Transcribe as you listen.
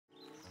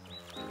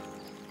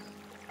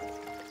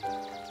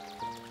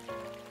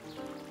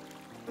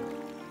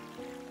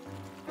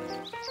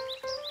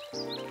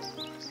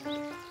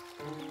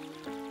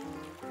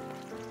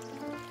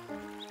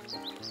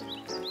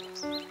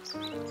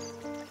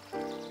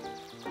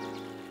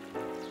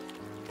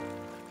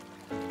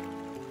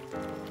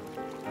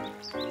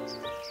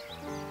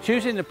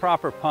Choosing the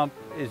proper pump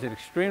is an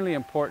extremely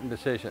important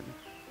decision.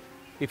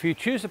 If you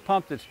choose a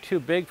pump that's too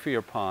big for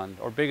your pond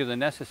or bigger than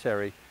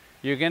necessary,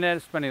 you're going to end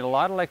up spending a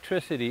lot of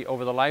electricity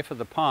over the life of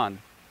the pond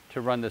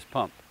to run this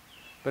pump.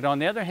 But on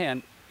the other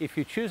hand, if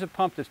you choose a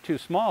pump that's too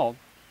small,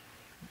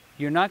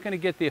 you're not going to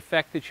get the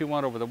effect that you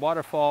want over the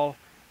waterfall.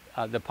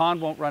 The pond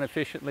won't run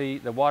efficiently,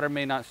 the water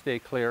may not stay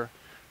clear.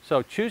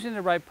 So choosing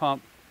the right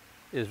pump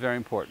is very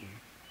important.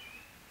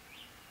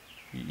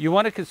 You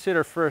want to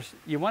consider first,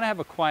 you want to have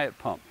a quiet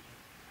pump.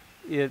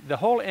 The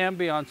whole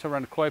ambiance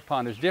around a koi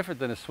pond is different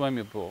than a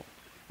swimming pool.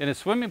 In a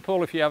swimming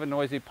pool, if you have a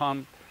noisy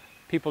pump,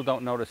 people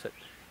don't notice it.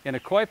 In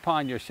a koi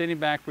pond, you're sitting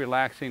back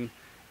relaxing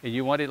and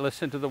you want to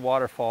listen to the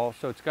waterfall,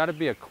 so it's got to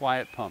be a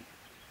quiet pump.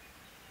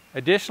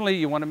 Additionally,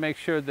 you want to make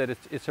sure that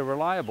it's a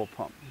reliable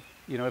pump.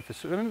 You know, if a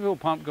swimming pool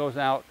pump goes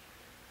out,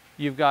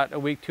 you've got a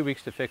week, 2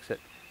 weeks to fix it.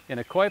 In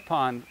a koi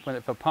pond,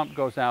 if a pump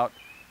goes out,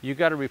 you've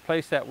got to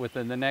replace that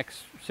within the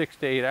next 6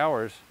 to 8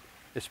 hours,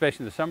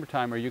 especially in the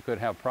summertime, or you could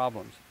have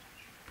problems.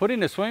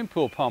 Putting a swimming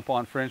pool pump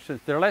on, for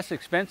instance, they're less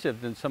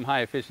expensive than some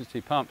high efficiency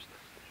pumps,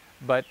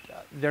 but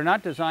they're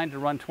not designed to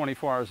run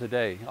 24 hours a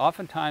day.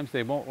 Oftentimes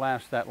they won't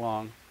last that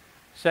long.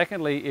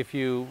 Secondly, if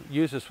you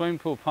use a swimming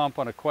pool pump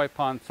on a koi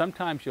pond,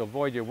 sometimes you'll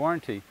void your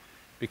warranty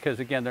because,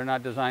 again, they're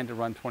not designed to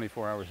run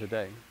 24 hours a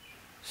day.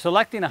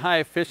 Selecting a high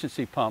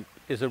efficiency pump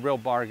is a real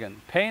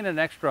bargain. Paying an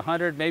extra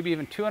 $100, maybe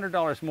even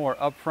 $200 more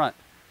up front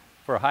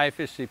for a high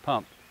efficiency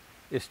pump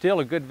is still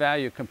a good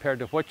value compared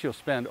to what you'll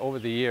spend over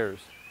the years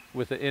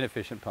with an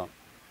inefficient pump.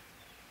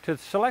 To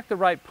select the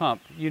right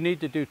pump, you need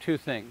to do two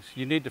things.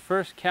 You need to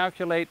first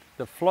calculate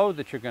the flow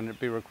that you're going to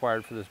be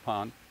required for this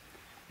pond,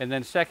 and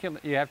then second,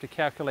 you have to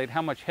calculate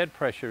how much head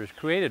pressure is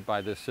created by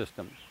this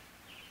system.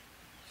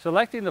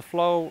 Selecting the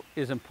flow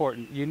is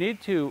important. You need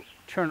to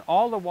turn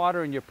all the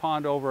water in your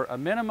pond over a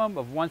minimum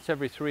of once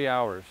every 3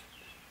 hours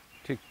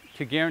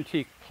to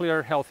guarantee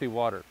clear, healthy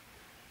water.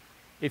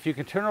 If you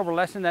can turn over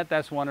less than that,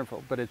 that's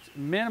wonderful, but it's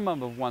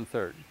minimum of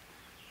 1/3.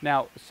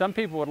 Now, some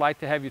people would like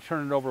to have you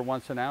turn it over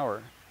once an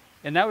hour,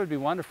 and that would be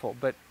wonderful,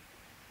 but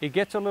it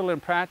gets a little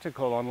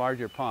impractical on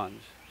larger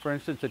ponds. For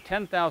instance, a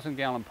 10,000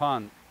 gallon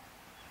pond,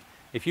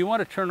 if you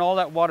want to turn all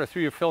that water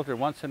through your filter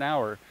once an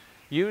hour,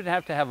 you would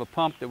have to have a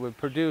pump that would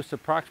produce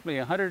approximately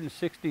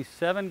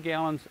 167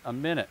 gallons a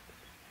minute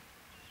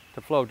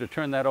to flow to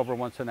turn that over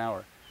once an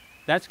hour.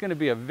 That's going to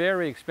be a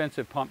very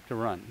expensive pump to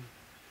run.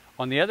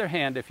 On the other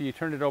hand, if you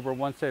turn it over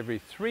once every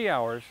 3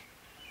 hours,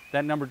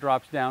 that number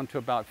drops down to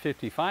about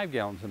 55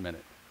 gallons a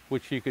minute,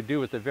 which you could do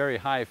with a very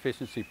high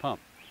efficiency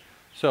pump.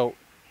 So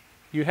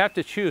you have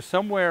to choose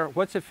somewhere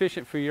what's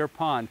efficient for your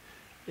pond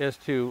as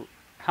to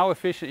how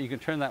efficient you can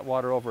turn that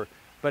water over.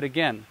 But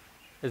again,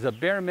 as a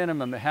bare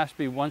minimum, it has to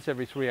be once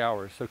every 3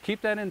 hours. So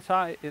keep that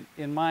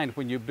in mind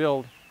when you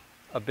build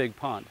a big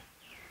pond.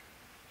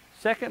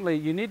 Secondly,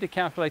 you need to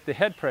calculate the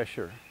head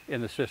pressure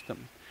in the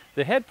system.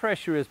 The head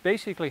pressure is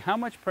basically how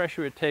much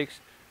pressure it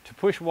takes to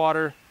push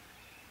water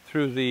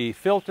through the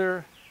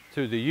filter,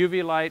 through the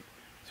UV light,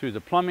 through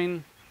the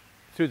plumbing,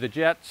 through the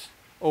jets,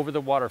 over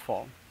the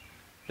waterfall.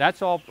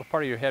 That's all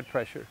part of your head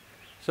pressure.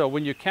 So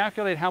when you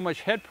calculate how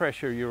much head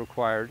pressure you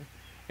required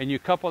and you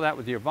couple that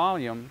with your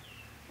volume,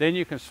 then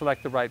you can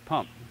select the right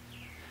pump.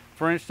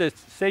 For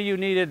instance, say you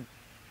needed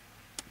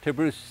to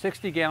produce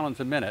 60 gallons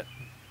a minute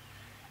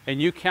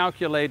and you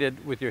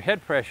calculated with your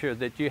head pressure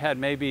that you had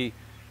maybe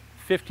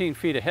 15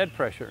 feet of head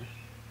pressure.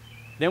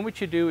 Then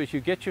what you do is you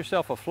get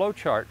yourself a flow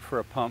chart for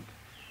a pump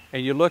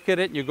and you look at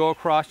it and you go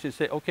across and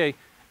say, okay,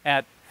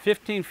 at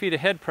 15 feet of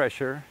head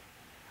pressure,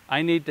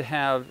 I need to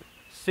have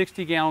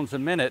 60 gallons a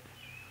minute,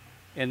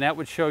 and that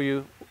would show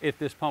you if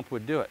this pump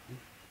would do it.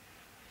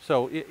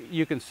 So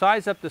you can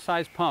size up the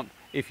size pump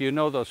if you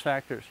know those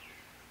factors.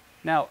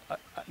 Now,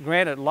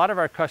 granted, a lot of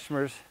our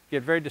customers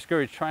get very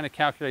discouraged trying to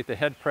calculate the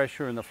head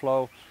pressure and the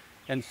flow,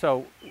 and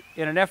so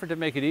in an effort to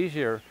make it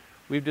easier,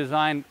 we've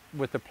designed,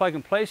 with the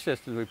plug-and-play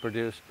system we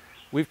produce,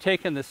 we've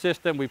taken the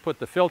system, we put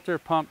the filter,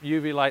 pump,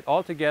 UV light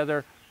all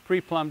together,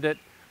 pre-plumbed it,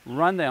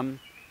 run them,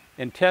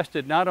 and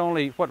tested not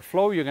only what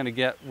flow you're going to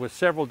get with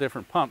several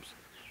different pumps,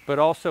 but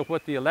also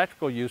what the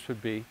electrical use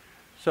would be.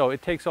 So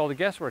it takes all the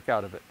guesswork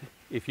out of it.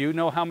 If you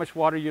know how much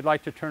water you'd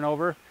like to turn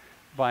over,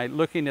 by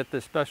looking at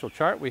this special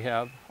chart we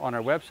have on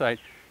our website,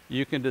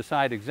 you can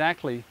decide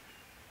exactly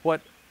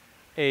what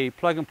a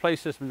plug-and-play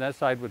system that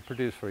side would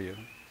produce for you.